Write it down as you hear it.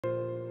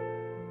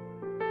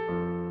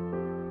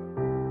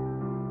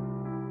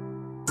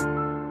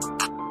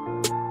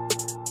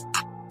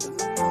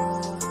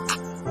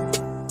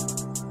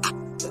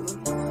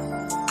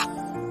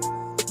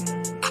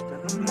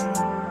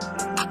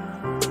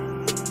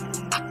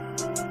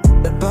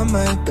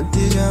Tatbamei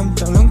Patiyam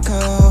Chung long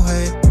khao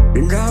hay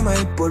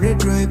Rongmei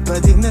Poridroi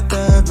Padigna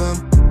tabam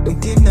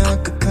Tina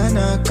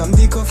kakana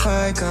kamdi ko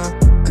phai ka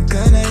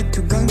kakana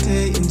tu gang the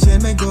inchen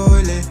mai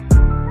goile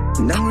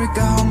nang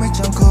rika hong mai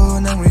chang ko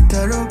nang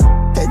ritaro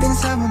hey ding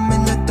sa ma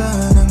men la ta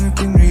nang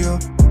riting rio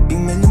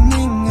ing men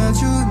ning a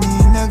ju ni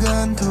la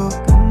gan tho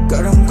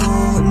karam ko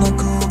na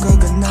ko ka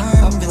ganai.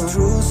 I've been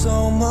through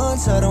so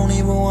much I don't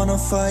even wanna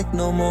fight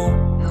no more.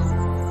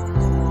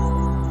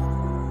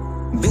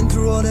 Been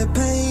through all that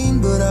pain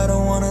but I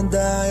don't wanna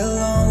die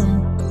alone.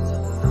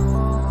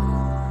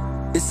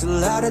 It's a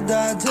lot to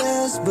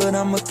digest, but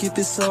I'ma keep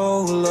it so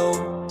low.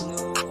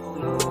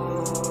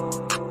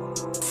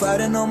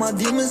 Fighting all my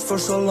demons for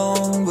so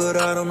long, but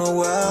I don't know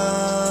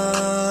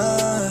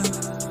why.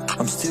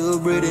 I'm still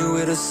breathing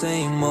with the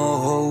same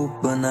old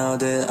hope, but now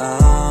that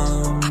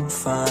I'm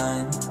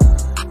fine.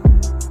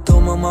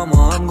 Told my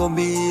mama I'm gonna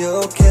be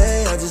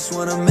okay. I just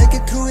wanna make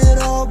it through it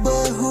all,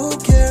 but who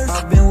cares?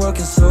 I've been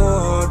working so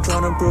hard,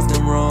 trying to prove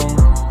them wrong.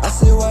 I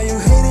say, why you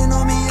hating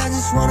on me? I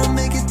just wanna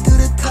make it to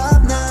the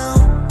top now.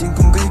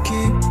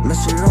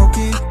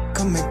 Mashiroki,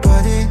 come make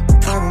body,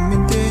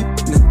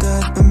 Panmei-Tatbamei,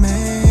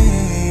 Tatbamei,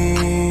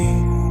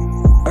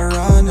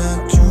 Arana,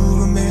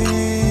 Chung,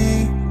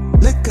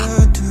 let go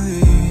to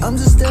it. I'm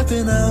just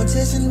stepping out,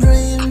 chasing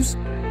dreams.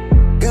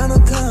 Got no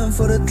time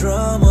for the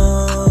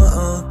drama.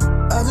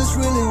 I just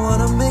really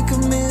wanna make a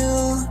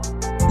meal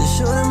and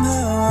show them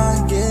how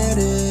I get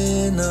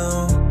it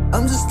now.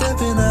 I'm just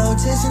stepping out,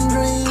 chasing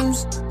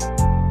dreams.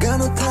 Got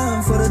no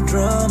time for the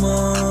drama.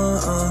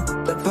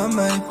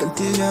 Tatbamei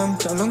Patiyam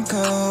Chung long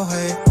khao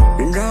hay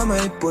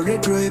Rongmei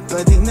Poridroi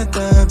Padigna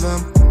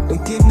tabam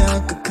Tina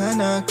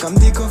kakana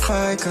kamdi ko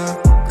phai ka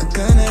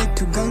kakana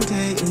tu gang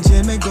the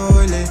inchen mai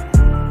goile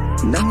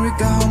nang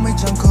rika hong mai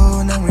chang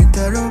ko nang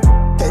ritaro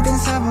hey ding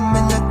sa ma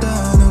men la ta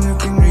nang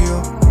riting rio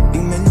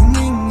ing men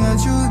ning a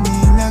ju ni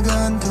la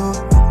gan tho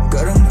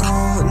karam ko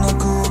na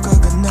ko ka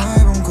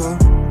ganai bom ko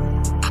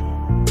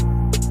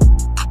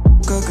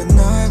ka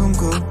ganai bom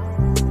ko.